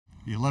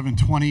The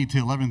 11:20 to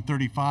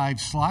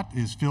 11:35 slot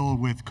is filled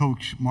with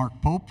Coach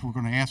Mark Pope. We're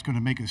going to ask him to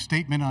make a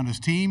statement on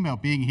his team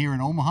about being here in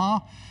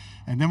Omaha,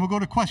 and then we'll go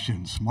to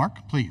questions.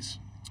 Mark, please.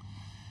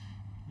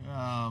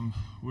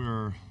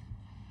 We're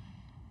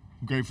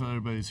grateful that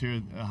everybody's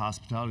here.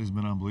 Hospitality has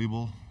been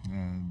unbelievable.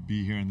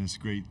 Be here in this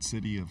great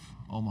city of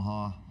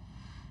Omaha,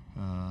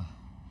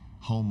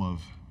 home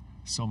of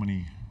so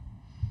many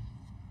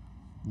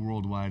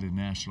worldwide and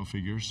national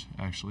figures,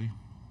 actually.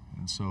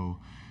 And so,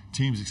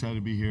 team's excited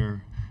to be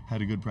here.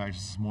 Had a good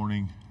practice this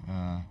morning.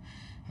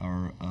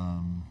 Are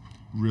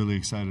really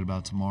excited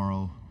about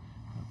tomorrow.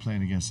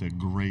 Playing against a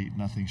great,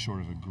 nothing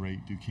short of a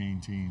great Duquesne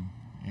team,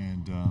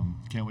 and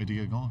can't wait to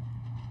get going.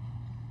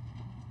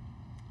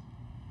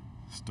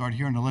 Start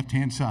here on the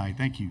left-hand side.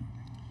 Thank you.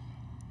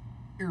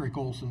 Eric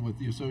Olson with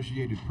the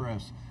Associated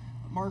Press.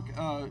 Mark,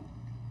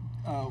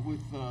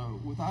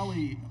 with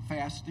Ollie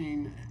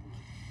fasting,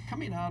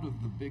 coming out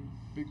of the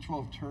Big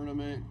 12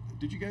 tournament,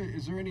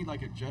 is there any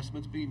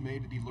adjustments being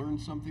made? Did he learn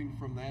something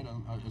from that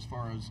as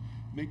far as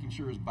making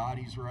sure his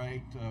body's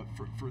right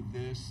for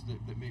this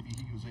that maybe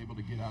he was able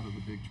to get out of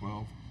the Big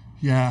 12?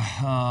 Yeah,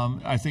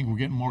 I think we're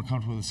getting more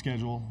comfortable with the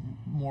schedule,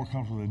 more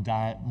comfortable with the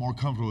diet, more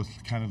comfortable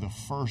with kind of the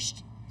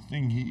first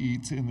thing he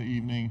eats in the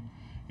evening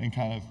and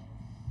kind of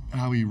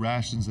how he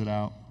rations it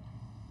out.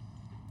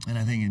 And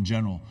I think in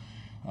general,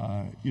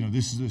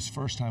 this is his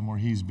first time where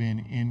he's been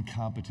in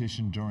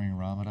competition during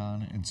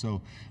Ramadan, and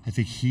so I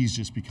think he's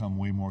just become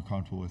way more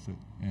comfortable with it.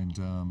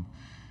 And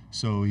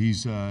so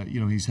he's had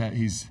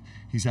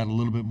a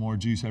little bit more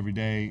juice every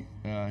day.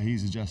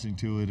 He's adjusting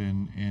to it,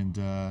 and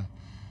I'm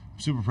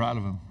super proud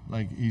of him.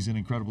 He's an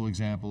incredible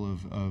example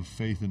of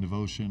faith and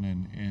devotion,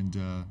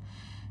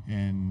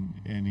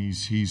 and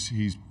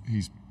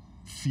he's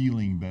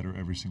feeling better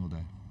every single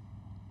day.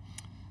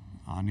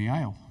 On the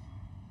aisle.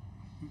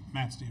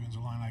 Matt Stevens,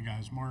 Illini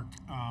guys. Mark,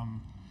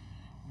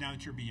 now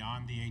that you're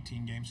beyond the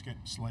 18-game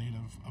slate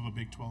of a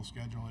Big 12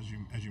 schedule,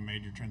 as you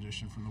made your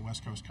transition from the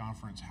West Coast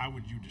Conference, how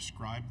would you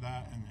describe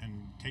that?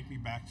 And take me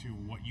back to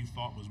what you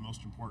thought was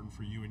most important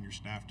for you and your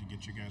staff to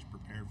get you guys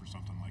prepared for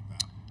something like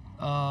that.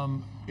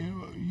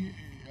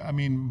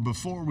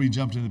 Before we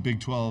jumped into the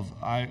Big 12,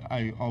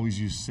 I always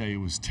used to say it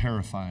was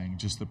terrifying,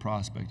 just the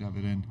prospect of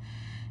it. And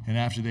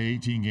after the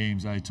 18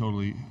 games, I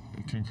totally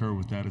concur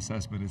with that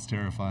assessment. It's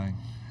terrifying.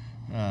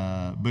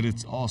 But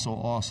it's also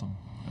awesome.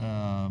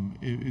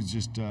 It's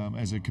just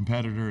as a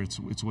competitor,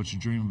 it's what you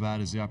dream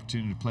about, is the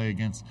opportunity to play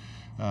against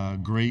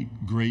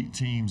great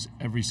teams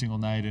every single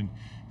night. And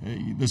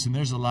listen,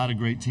 there's a lot of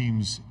great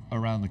teams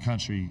around the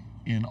country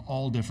in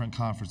all different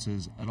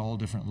conferences at all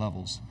different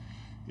levels.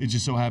 It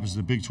just so happens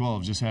the Big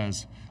 12 just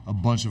has a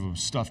bunch of them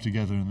stuffed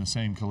together in the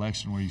same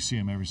collection where you see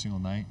them every single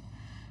night.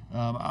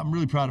 I'm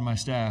really proud of my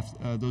staff.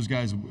 Those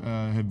guys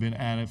have been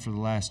at it for the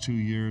last 2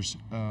 years,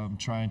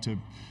 trying to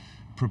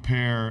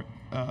prepare,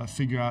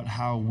 figure out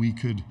how we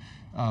could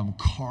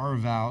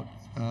carve out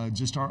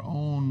just our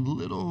own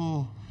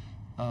little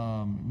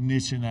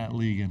niche in that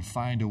league and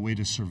find a way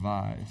to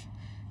survive.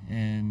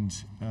 And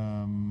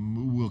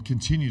we'll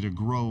continue to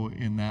grow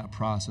in that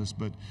process,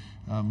 but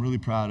I'm really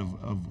proud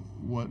of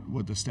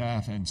what the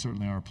staff and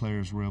certainly our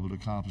players were able to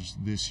accomplish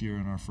this year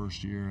in our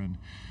first year,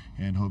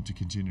 and hope to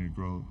continue to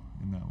grow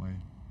in that way.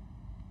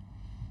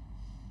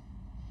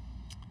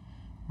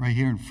 Right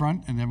here in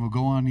front, and then we'll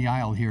go on the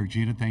aisle here.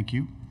 Gina, thank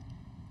you.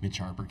 Mitch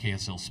Harper,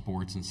 KSL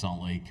Sports in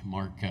Salt Lake.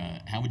 Mark,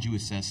 how would you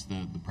assess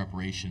the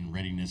preparation and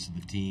readiness of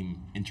the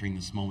team entering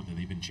this moment that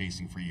they've been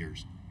chasing for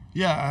years?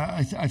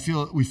 Yeah, I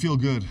feel we feel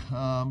good.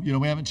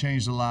 We haven't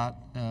changed a lot.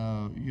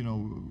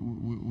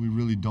 We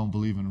really don't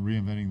believe in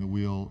reinventing the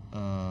wheel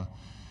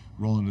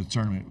rolling into the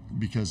tournament,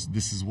 because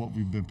this is what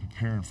we've been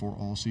preparing for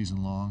all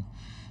season long.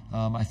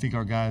 I think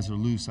our guys are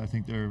loose. I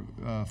think they're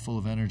full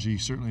of energy.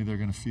 Certainly they're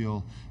going to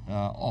feel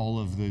all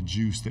of the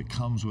juice that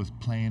comes with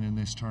playing in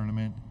this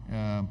tournament.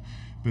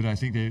 But I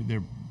think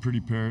they're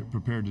pretty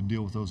prepared to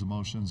deal with those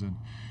emotions.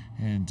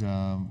 And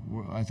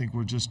I think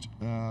we're just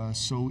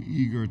so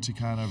eager to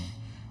kind of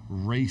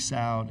race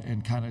out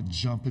and kind of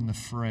jump in the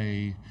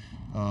fray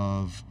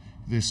of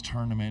this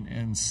tournament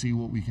and see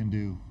what we can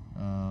do.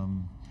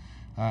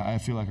 I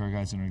feel like our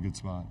guys are in a good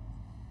spot.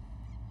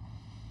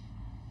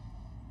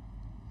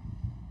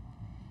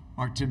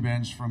 Mark, Tim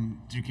Benz from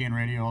Duquesne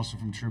Radio, also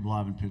from True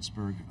Live in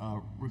Pittsburgh.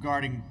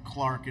 Regarding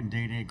Clark and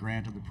Day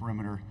Grant at the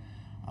perimeter,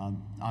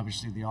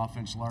 obviously the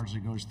offense largely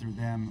goes through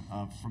them.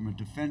 From a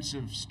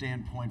defensive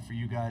standpoint for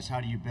you guys,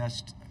 how do you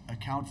best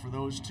account for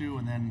those two?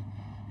 And then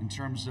in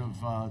terms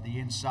of the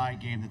inside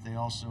game that they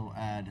also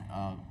add,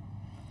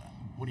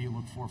 what do you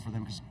look for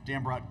them? Because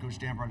Coach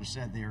Dambrot has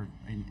said they're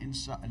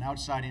an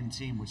outside-in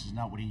team, which is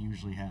not what he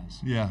usually has.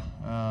 Yeah.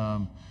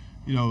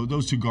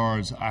 Those two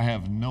guards, I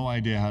have no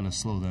idea how to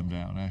slow them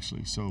down,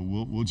 actually. So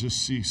we'll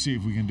just see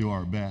if we can do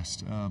our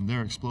best.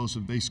 They're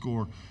explosive. They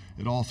score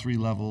at all three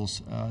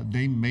levels.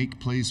 They make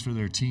plays for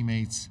their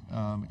teammates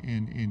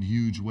in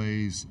huge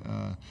ways.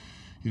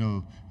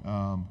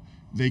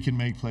 They can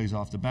make plays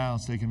off the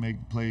bounce. They can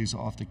make plays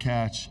off the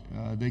catch.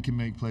 They can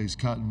make plays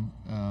cutting.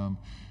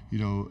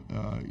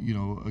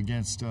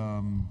 Against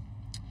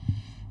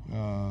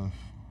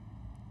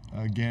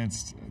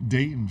against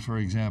Dayton, for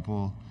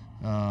example,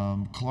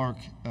 Clark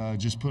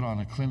just put on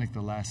a clinic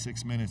the last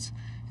 6 minutes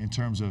in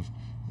terms of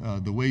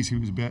the ways he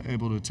was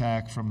able to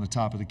attack from the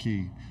top of the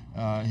key.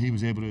 He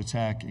was able to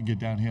attack and get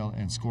downhill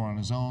and score on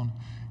his own,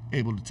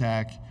 able to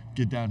attack,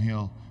 get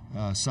downhill,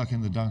 suck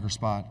in the dunker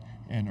spot,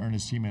 and earn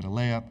his teammate a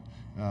layup,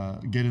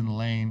 get in the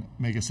lane,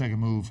 make a second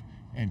move,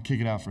 and kick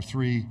it out for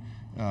three.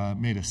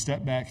 Made a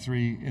step back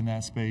three in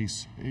that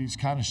space. He's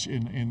kind of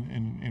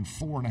in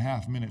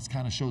 4.5 minutes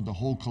kind of showed the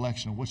whole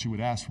collection of what you would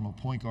ask from a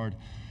point guard,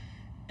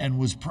 and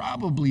was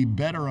probably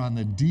better on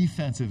the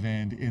defensive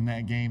end in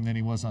that game than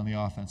he was on the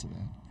offensive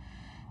end.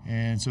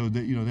 And so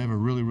they have a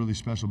really, really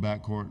special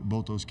backcourt.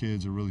 Both those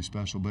kids are really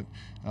special, but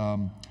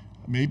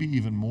maybe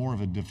even more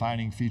of a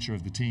defining feature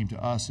of the team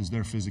to us is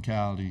their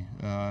physicality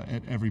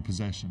at every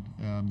possession.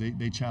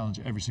 They challenge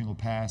every single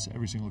pass,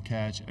 every single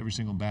catch, every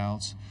single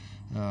bounce.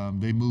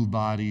 They move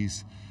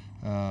bodies.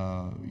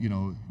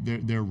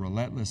 They're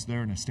relentless.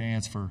 They're in a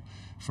stance for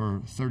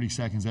 30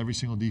 seconds every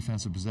single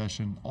defensive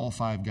possession, all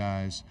 5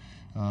 guys.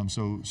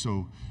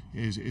 So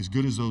as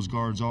good as those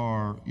guards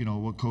are,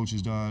 what coach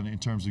has done in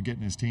terms of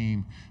getting his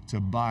team to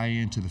buy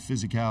into the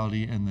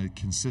physicality and the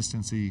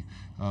consistency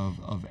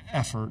of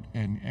effort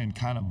and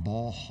kind of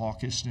ball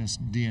hawkishness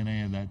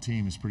DNA of that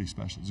team is pretty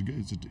special.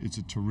 It's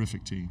a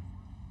terrific team.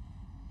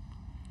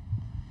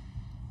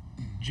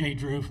 Jay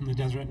Drew from the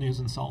Deseret News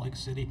in Salt Lake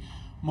City.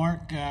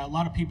 Mark, a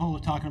lot of people are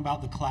talking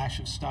about the clash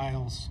of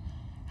styles.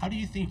 How do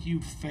you think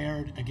you've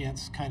fared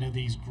against kind of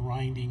these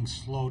grinding,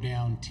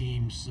 slow-down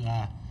teams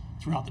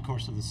throughout the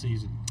course of the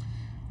season?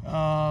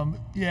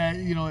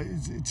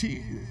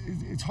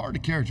 It's hard to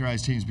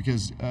characterize teams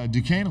because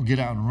Duquesne will get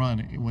out and run.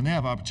 When they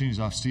have opportunities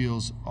off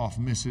steals, off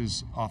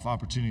misses, off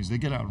opportunities, they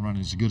get out and run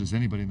as good as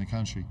anybody in the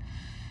country.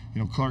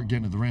 Clark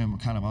getting to the rim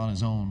kind of on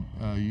his own.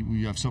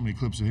 We have so many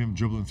clips of him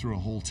dribbling through a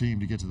whole team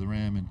to get to the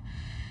rim,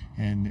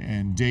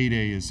 and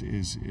Day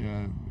is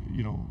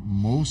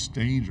most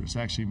dangerous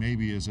actually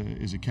maybe as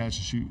a catch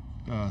and shoot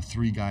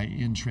 3 guy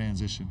in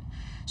transition.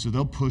 So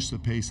they'll push the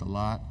pace a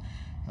lot.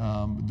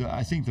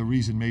 I think the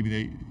reason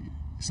maybe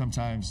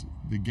sometimes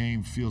the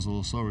game feels a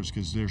little slower is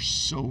because they're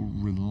so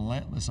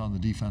relentless on the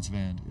defensive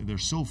end. They're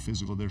so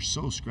physical. They're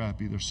so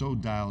scrappy. They're so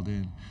dialed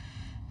in.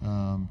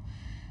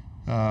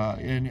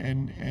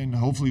 And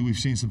hopefully we've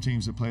seen some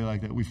teams that play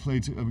like that. We've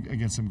played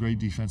against some great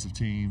defensive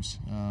teams.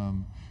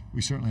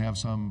 We certainly have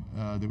some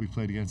that we've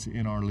played against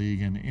in our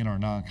league and in our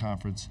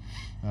non-conference,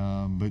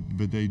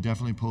 but they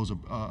definitely pose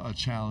a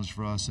challenge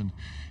for us,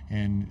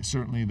 and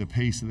certainly the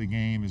pace of the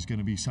game is going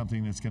to be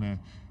something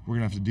we're going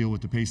to have to deal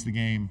with. The pace of the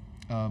game.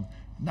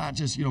 Not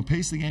just,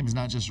 pace of the game is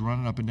not just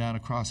running up and down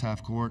across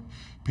half court.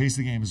 Pace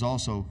of the game is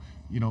also,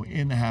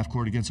 in the half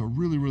court against a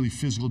really, really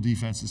physical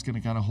defense that's going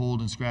to kind of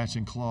hold and scratch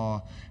and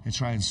claw and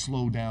try and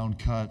slow down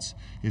cuts.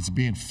 It's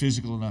being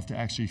physical enough to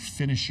actually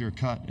finish your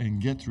cut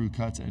and get through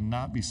cuts and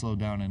not be slowed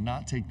down and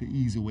not take the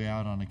easy way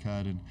out on a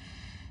cut.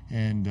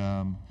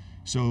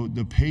 So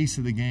the pace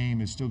of the game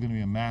is still going to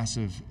be a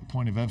massive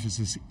point of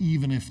emphasis,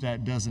 even if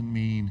that doesn't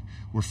mean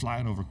we're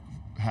flying over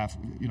half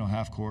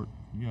court,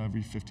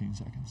 every 15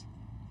 seconds.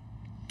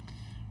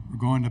 We're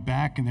going to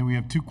back, and then we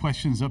have 2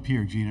 questions up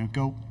here. Gina,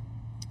 go.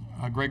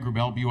 Greg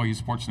Grubel, BYU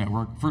Sports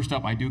Network. First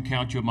up, I do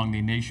count you among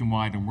the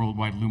nationwide and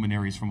worldwide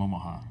luminaries from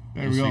Omaha.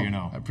 There we go. So you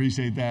know. I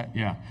appreciate that.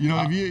 Yeah.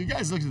 If you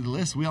guys looked at the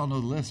list, we all know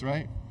the list,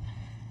 right?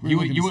 You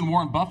and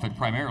Warren Buffett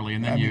primarily,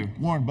 and then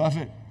Warren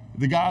Buffett,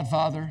 The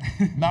Godfather,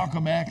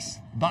 Malcolm X,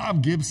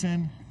 Bob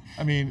Gibson.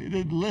 I mean,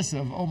 the list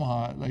of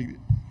Omaha, I'm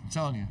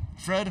telling you.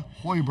 Fred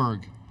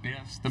Hoiberg.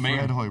 Yes, the mayor.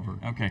 Fred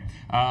Hoiberg. Okay.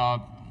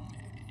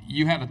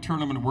 You had a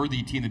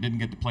tournament-worthy team that didn't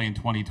get to play in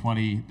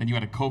 2020. Then you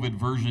had a COVID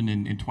version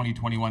in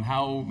 2021.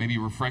 How maybe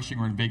refreshing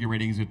or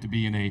invigorating is it to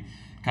be in a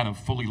kind of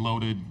fully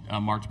loaded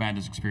March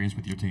Madness experience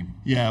with your team?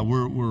 Yeah,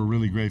 we're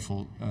really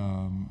grateful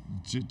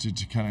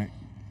to kind of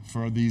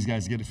for these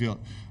guys to get to feel it.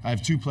 I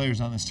have 2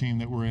 players on this team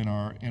that were in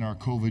our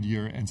COVID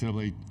year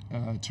NCAA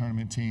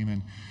tournament team,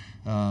 and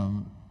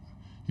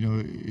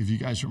if you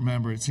guys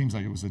remember, it seems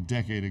like it was a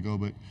decade ago,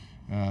 but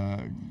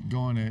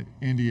going to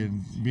India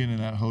and being in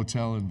that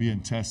hotel and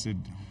being tested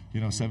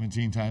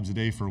 17 times a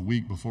day for a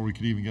week before we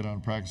could even get on a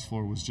practice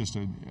floor was just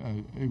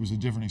it was a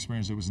different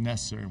experience. It was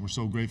necessary, and we're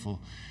so grateful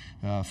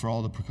for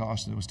all the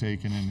precaution that was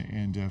taken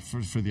and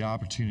for the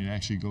opportunity to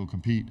actually go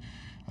compete.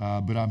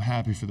 But I'm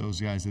happy for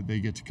those guys that they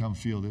get to come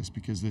feel this,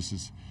 because this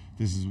is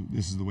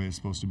the way it's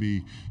supposed to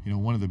be.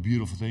 One of the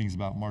beautiful things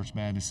about March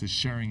Madness is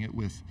sharing it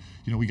with,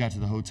 we got to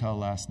the hotel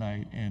last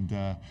night, and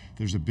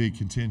there's a big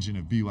contingent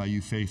of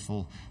BYU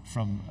faithful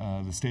from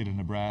the state of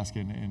Nebraska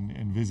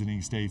and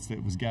visiting states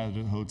that was gathered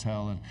at the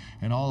hotel,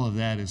 and all of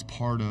that is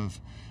part of,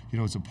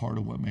 it's a part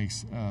of what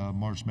makes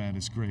March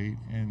Madness great,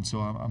 and so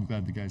I'm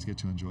glad the guys get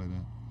to enjoy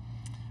that.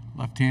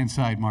 Left-hand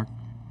side, Mark.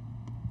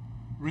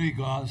 Ray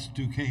Goss,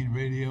 Duquesne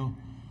Radio.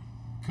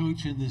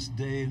 Coach, in this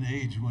day and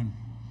age when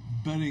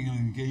betting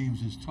on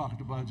games is talked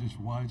about just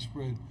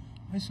widespread,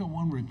 I saw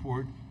one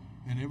report,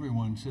 and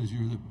everyone says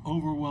you're the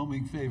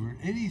overwhelming favorite.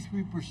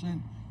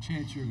 83%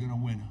 chance you're going to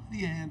win. How do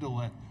you handle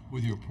that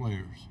with your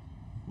players?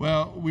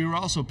 Well, we were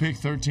also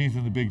picked 13th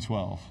in the Big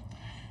 12.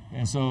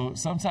 And so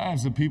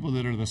sometimes the people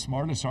that are the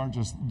smartest aren't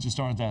just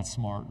aren't that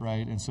smart,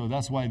 right? And so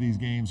that's why these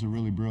games are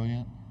really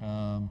brilliant.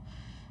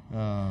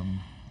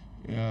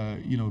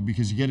 You know,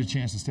 because you get a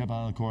chance to step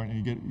out on the court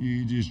and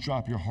you just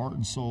drop your heart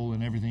and soul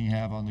and everything you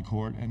have on the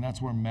court, and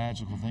that's where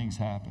magical things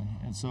happen.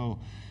 And so,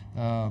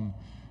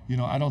 you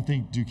know, I don't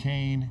think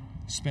Duquesne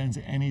spends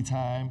any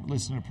time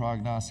listening to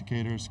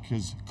prognosticators,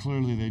 because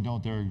clearly they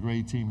don't. They're a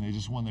great team. They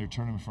just won their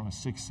tournament from a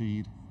 6th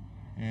seed,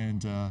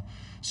 and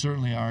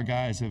certainly our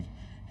guys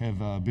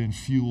have been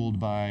fueled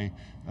by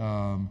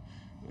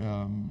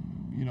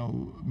you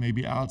know,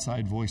 maybe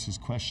outside voices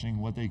questioning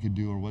what they could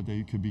do or what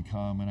they could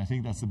become. And I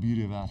think that's the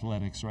beauty of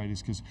athletics, right,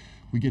 is because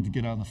we get to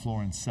get on the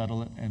floor and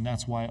settle it. And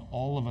that's why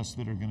all of us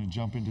that are going to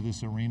jump into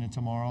this arena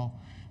tomorrow,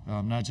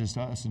 not just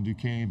us and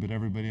Duquesne, but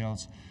everybody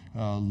else,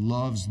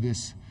 loves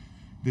this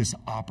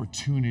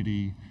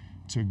opportunity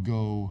to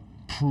go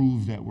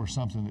prove that we're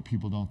something that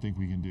people don't think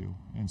we can do.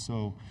 And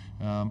so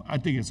I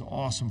think it's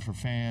awesome for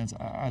fans.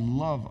 I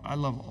love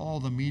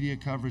all the media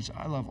coverage.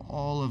 I love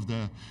all of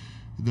the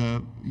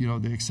you know,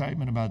 the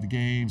excitement about the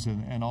games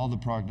and all the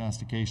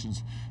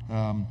prognostications.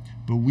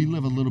 But we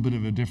live a little bit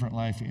of a different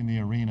life in the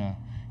arena,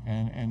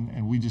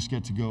 and we just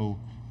get to go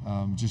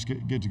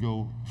get to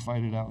go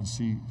fight it out and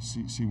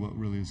see what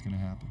really is going to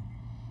happen.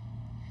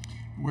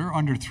 We're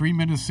under 3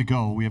 minutes to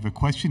go. We have a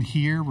question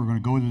here. We're going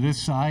to go to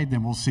this side,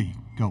 then we'll see.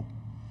 Go.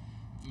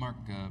 Mark,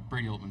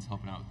 Brady Oltman's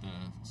helping out with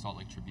the Salt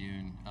Lake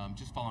Tribune.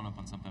 Just following up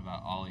on something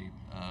about Ollie.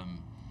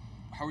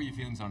 How are your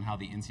feelings on how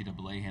the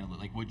NCAA handled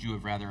it? Like, would you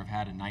have rather have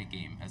had a night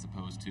game as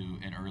opposed to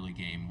an early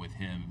game with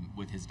him,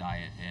 with his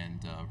diet and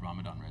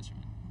Ramadan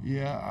regimen?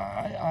 Yeah,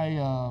 I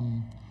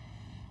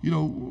you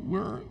know,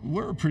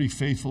 we're a pretty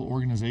faithful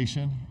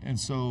organization, and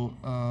so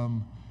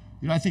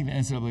you know, I think the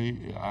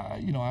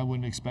NCAA, you know, I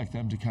wouldn't expect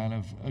them to kind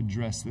of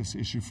address this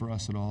issue for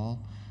us at all,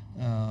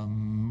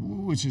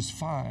 which is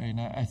fine.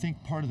 I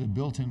think part of the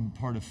built-in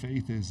part of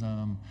faith is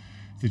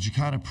that you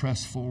kind of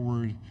press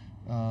forward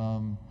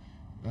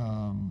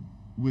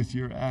with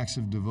your acts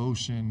of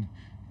devotion,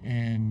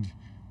 and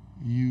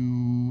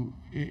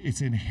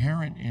it's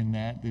inherent in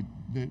that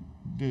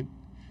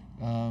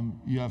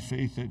you have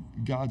faith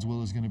that God's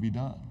will is going to be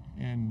done.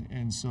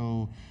 And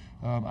so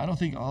I don't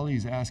think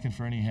Ollie's asking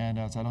for any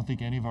handouts. I don't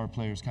think any of our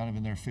players kind of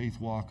in their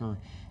faith walk are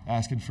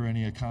asking for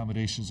any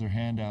accommodations or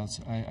handouts.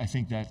 I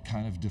think that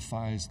kind of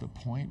defies the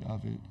point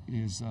of it,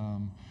 you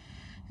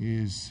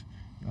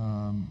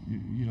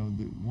know,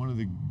 one of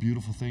the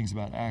beautiful things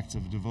about acts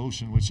of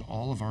devotion, which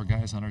all of our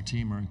guys on our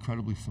team are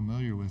incredibly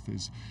familiar with,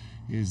 is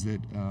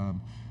that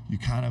you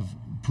kind of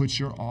put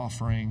your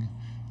offering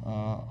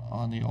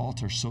on the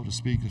altar, so to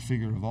speak, the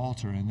figurative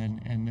altar, and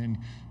then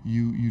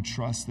you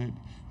trust that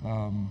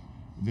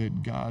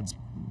that God's,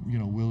 you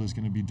know, will is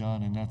going to be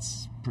done, and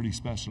that's pretty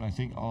special. I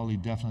think Ollie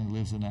definitely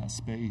lives in that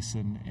space,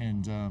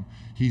 and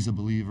he's a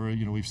believer.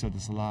 You know, we've said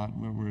this a lot.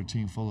 We're a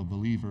team full of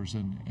believers,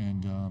 and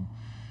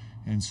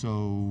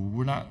so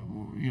we're not,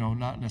 you know,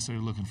 not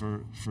necessarily looking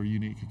for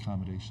unique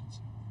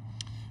accommodations.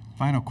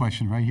 Final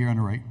question right here on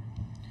the right.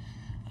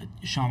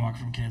 Sean Walker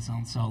from KSL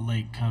in Salt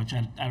Lake. Coach,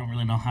 I don't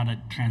really know how to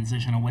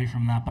transition away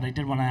from that, but I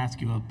did want to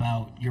ask you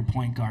about your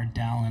point guard,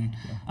 Dallin.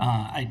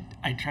 Yeah.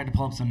 I tried to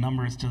pull up some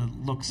numbers to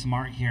look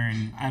smart here,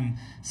 and I'm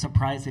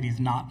surprised that he's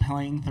not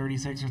playing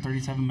 36 or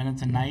 37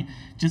 minutes a night.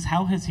 Just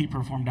how has he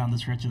performed down the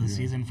stretch of the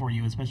season for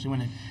you, especially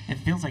when it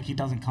feels like he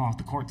doesn't come off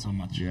the court so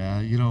much? Yeah,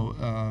 you know,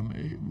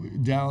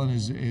 Dallin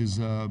is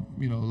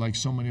you know, like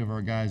so many of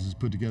our guys, has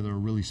put together a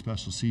really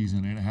special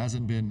season, and it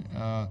hasn't been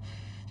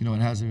you know, it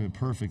hasn't been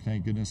perfect,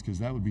 thank goodness, because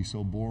that would be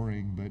so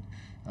boring. But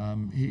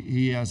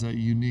he has a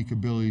unique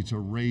ability to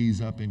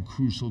raise up in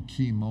crucial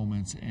key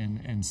moments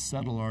and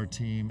settle our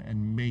team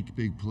and make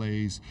big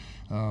plays.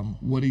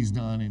 What he's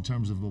done in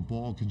terms of a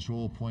ball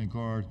control point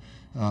guard,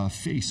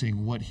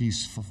 facing what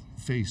he's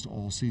faced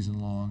all season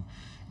long,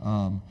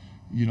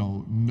 you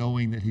know,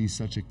 knowing that he's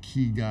such a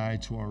key guy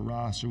to our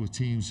roster with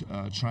teams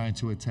trying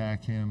to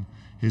attack him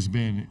has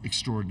been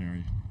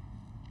extraordinary.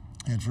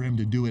 And for him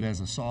to do it as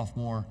a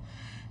sophomore,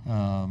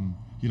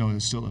 you know,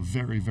 is still a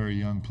very, very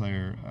young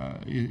player.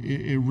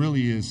 It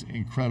really is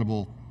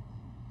incredible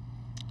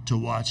to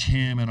watch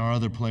him and our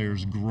other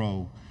players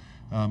grow,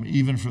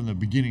 even from the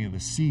beginning of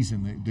the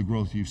season, the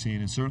growth you've seen,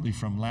 and certainly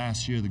from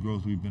last year, the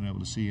growth we've been able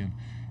to see.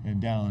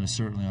 And Dallin is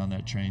certainly on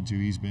that train too.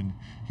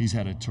 He's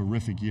had a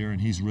terrific year,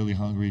 and he's really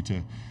hungry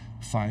to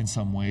find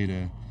some way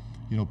to,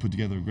 you know, put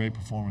together a great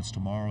performance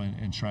tomorrow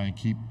and try and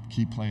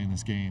keep playing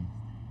this game.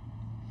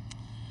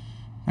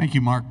 Thank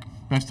you, Mark.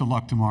 Best of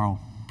luck tomorrow.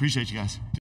 Appreciate you guys.